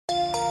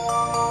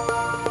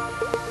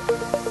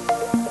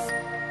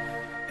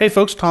Hey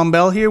folks, Tom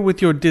Bell here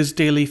with your Diz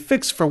Daily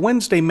Fix for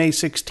Wednesday, May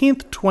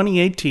 16th,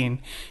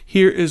 2018.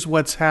 Here is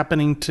what's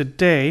happening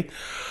today.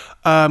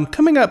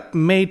 Coming up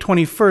May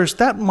 21st,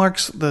 that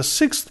marks the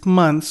 6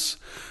 months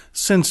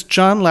since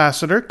John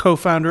Lasseter,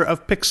 co-founder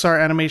of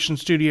Pixar Animation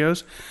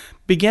Studios,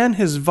 began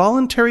his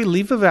voluntary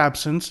leave of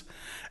absence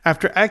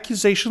after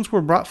accusations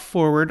were brought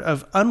forward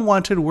of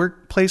unwanted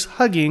workplace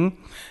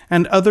hugging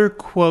and other,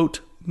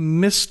 quote,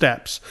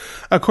 missteps.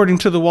 According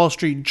to the Wall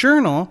Street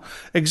Journal,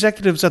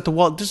 executives at the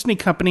Walt Disney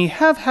Company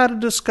have had a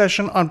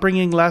discussion on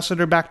bringing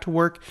Lasseter back to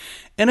work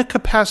in a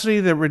capacity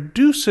that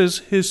reduces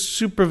his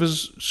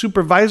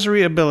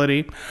supervisory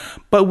ability,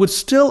 but would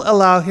still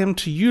allow him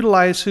to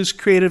utilize his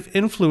creative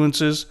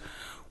influences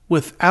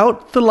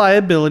without the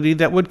liability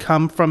that would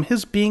come from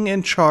his being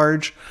in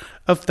charge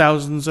of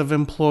thousands of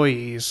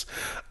employees.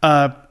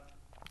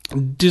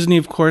 Disney,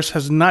 of course,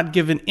 has not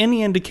given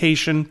any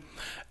indication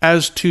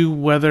as to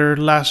whether or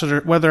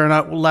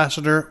not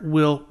Lasseter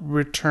will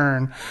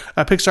return.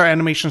 Pixar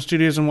Animation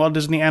Studios and Walt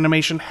Disney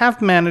Animation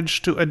have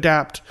managed to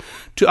adapt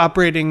to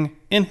operating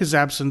in his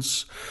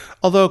absence,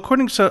 although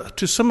according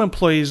to some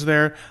employees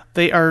there,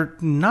 they are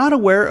not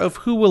aware of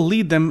who will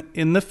lead them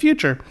in the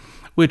future,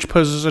 which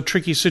poses a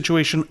tricky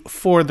situation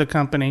for the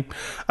company.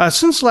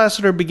 Since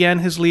Lasseter began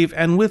his leave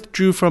and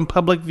withdrew from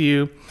public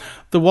view,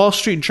 the Wall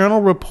Street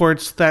Journal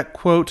reports that,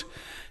 quote,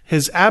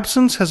 his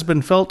absence has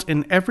been felt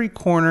in every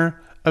corner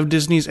of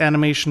Disney's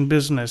animation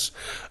business.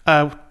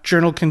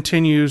 Journal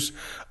continues,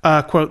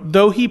 quote,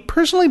 though he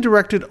personally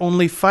directed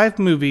only 5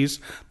 movies,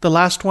 the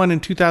last one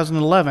in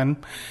 2011,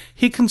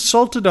 he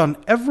consulted on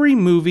every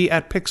movie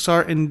at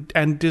Pixar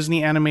and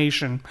Disney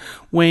Animation,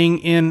 weighing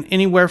in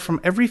anywhere from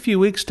every few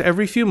weeks to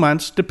every few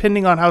months,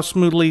 depending on how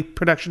smoothly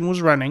production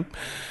was running,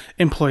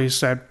 employees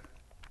said.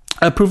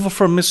 Approval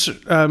from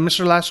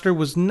Mr. Lasseter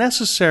was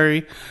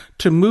necessary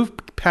to move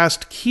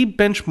past key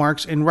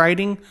benchmarks in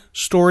writing,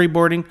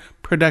 storyboarding,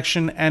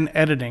 production, and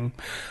editing.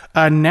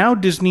 Now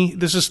Disney,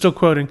 this is still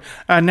quoting,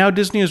 now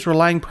Disney is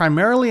relying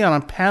primarily on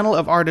a panel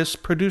of artists,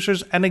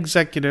 producers, and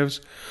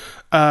executives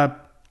at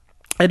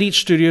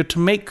each studio to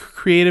make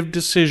creative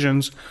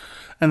decisions,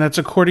 and that's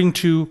according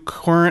to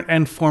current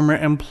and former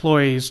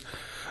employees.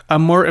 A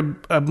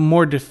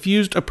more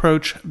diffused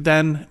approach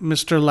than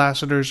Mr.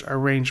 Lasseter's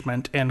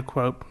arrangement, end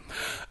quote.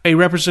 A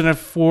representative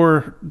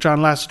for John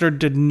Lasseter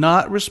did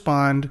not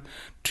respond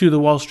to the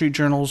Wall Street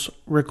Journal's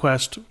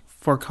request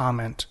for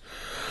comment.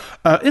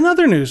 In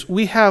other news,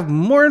 we have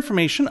more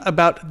information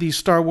about the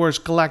Star Wars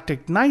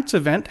Galactic Nights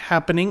event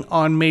happening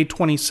on May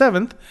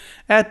 27th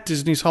at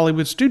Disney's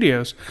Hollywood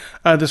Studios.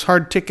 This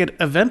hard ticket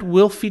event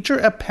will feature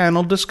a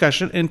panel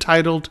discussion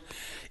entitled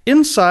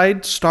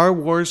Inside Star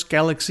Wars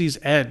Galaxy's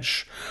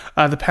Edge.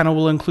 The panel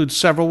will include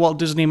several Walt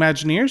Disney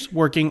Imagineers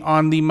working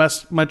on the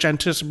much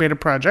anticipated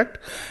project.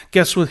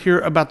 Guests will hear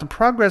about the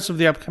progress of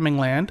the upcoming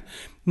land,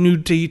 new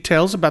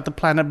details about the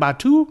planet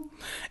Batuu,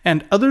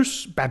 and other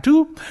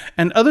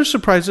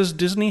surprises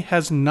Disney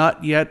has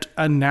not yet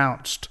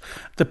announced.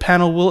 The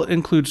panel will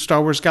include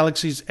Star Wars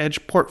Galaxy's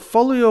Edge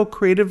portfolio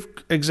creative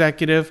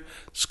executive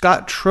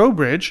Scott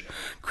Trowbridge,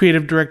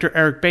 creative director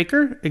Eric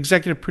Baker,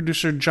 executive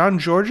producer John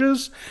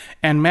Georges,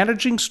 and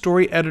managing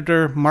story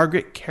editor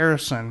Margaret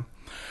Carrison.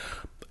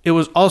 It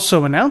was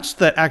also announced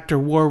that actor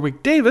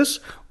Warwick Davis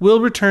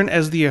will return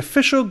as the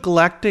official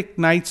Galactic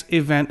Nights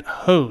event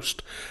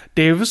host.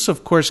 Davis,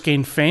 of course,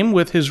 gained fame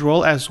with his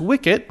role as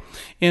Wicket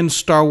in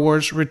Star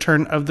Wars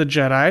Return of the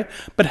Jedi,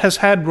 but has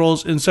had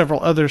roles in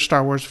several other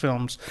Star Wars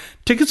films.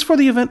 Tickets for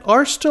the event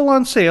are still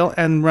on sale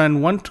and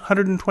run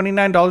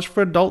 $129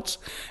 for adults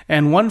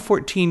and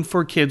 $114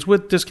 for kids,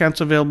 with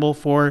discounts available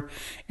for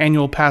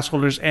annual pass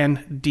holders and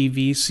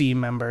DVC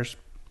members.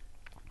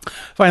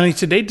 Finally,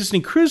 today,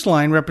 Disney Cruise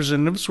Line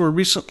representatives were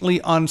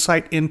recently on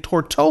site in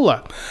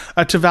Tortola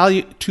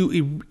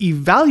to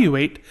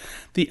evaluate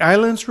the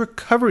island's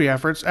recovery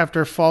efforts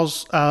after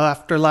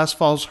last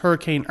fall's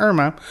Hurricane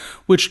Irma,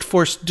 which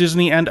forced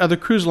Disney and other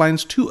cruise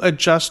lines to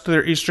adjust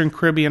their Eastern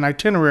Caribbean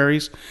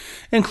itineraries,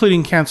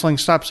 including canceling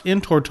stops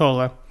in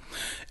Tortola.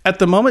 At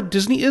the moment,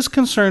 Disney is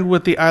concerned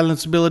with the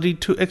island's ability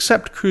to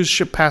accept cruise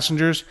ship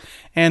passengers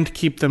and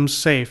keep them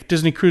safe.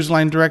 Disney Cruise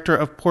Line Director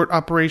of Port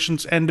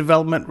Operations and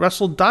Development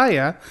Russell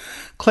Daya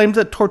claimed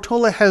that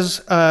Tortola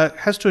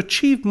has to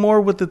achieve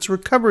more with its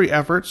recovery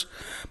efforts,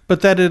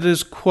 but that it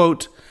is,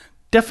 quote,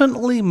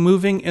 definitely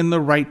moving in the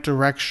right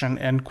direction,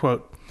 end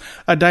quote.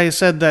 Daya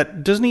said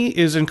that Disney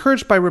is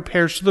encouraged by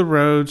repairs to the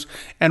roads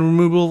and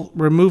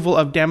removal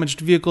of damaged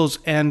vehicles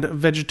and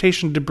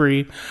vegetation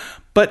debris,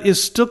 but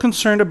is still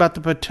concerned about the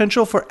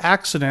potential for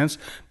accidents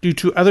due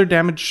to other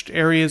damaged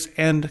areas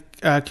and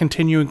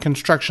continuing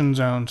construction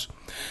zones.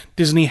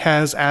 Disney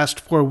has asked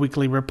for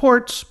weekly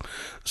reports,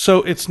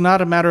 so it's not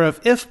a matter of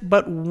if,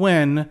 but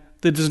when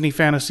the Disney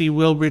Fantasy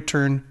will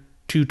return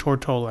to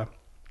Tortola.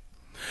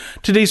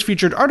 Today's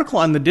featured article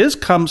on the Diz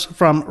comes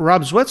from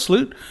Rob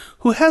Zwetsloot,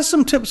 who has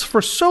some tips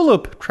for solo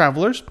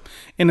travelers.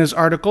 In his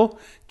article,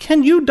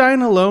 Can You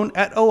Dine Alone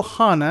at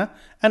Ohana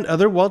and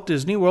Other Walt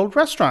Disney World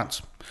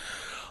Restaurants?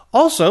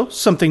 Also,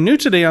 something new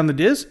today on the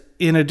Diz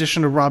in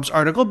addition to Rob's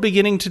article,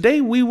 beginning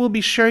today, we will be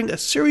sharing a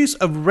series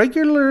of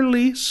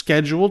regularly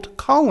scheduled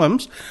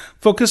columns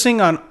focusing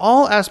on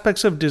all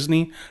aspects of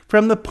Disney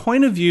from the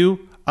point of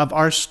view of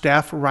our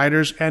staff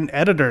writers and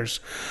editors.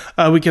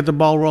 We get the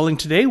ball rolling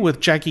today with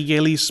Jackie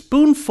Gailey's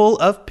Spoonful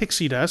of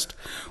Pixie Dust,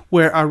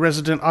 where our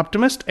resident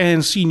optimist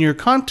and senior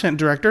content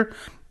director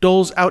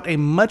doles out a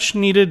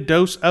much-needed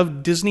dose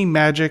of Disney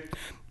magic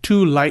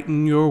to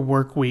lighten your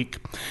work week.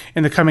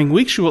 In the coming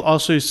weeks, you will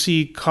also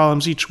see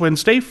columns each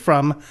Wednesday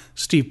from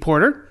Steve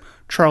Porter,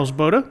 Charles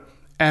Boda,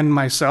 and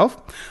myself,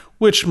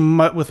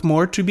 with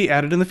more to be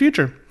added in the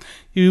future.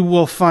 You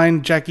will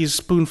find Jackie's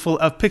Spoonful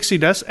of Pixie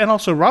Dust and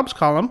also Rob's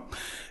column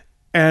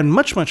and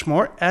much, much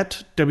more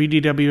at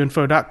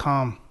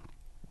wdwinfo.com.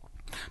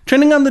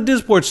 Trending on the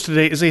Disboards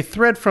today is a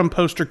thread from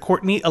poster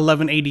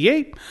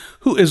Courtney1188,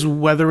 who is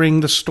weathering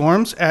the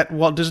storms at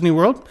Walt Disney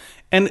World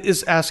and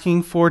is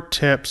asking for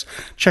tips.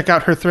 Check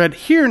out her thread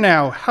here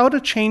now, How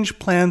to Change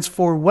Plans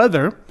for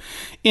Weather,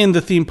 in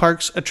the Theme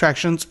Parks,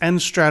 Attractions,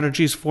 and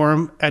Strategies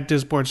forum at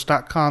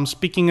disboards.com.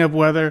 Speaking of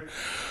weather,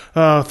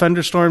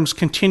 thunderstorms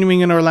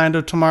continuing in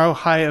Orlando tomorrow,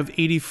 high of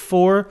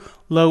 84,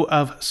 low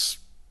of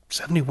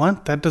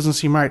 71? That doesn't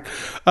seem right.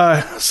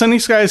 Sunny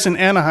skies in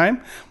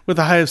Anaheim with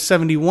a high of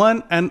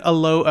 71 and a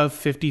low of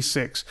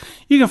 56.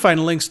 You can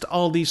find links to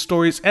all these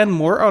stories and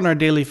more on our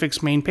Daily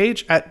Fix main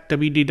page at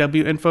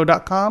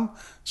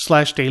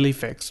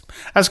wdwinfo.com/dailyfix.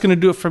 That's going to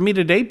do it for me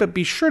today, but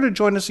be sure to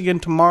join us again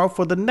tomorrow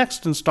for the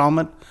next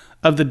installment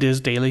of the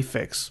Diz Daily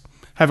Fix.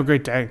 Have a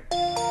great day.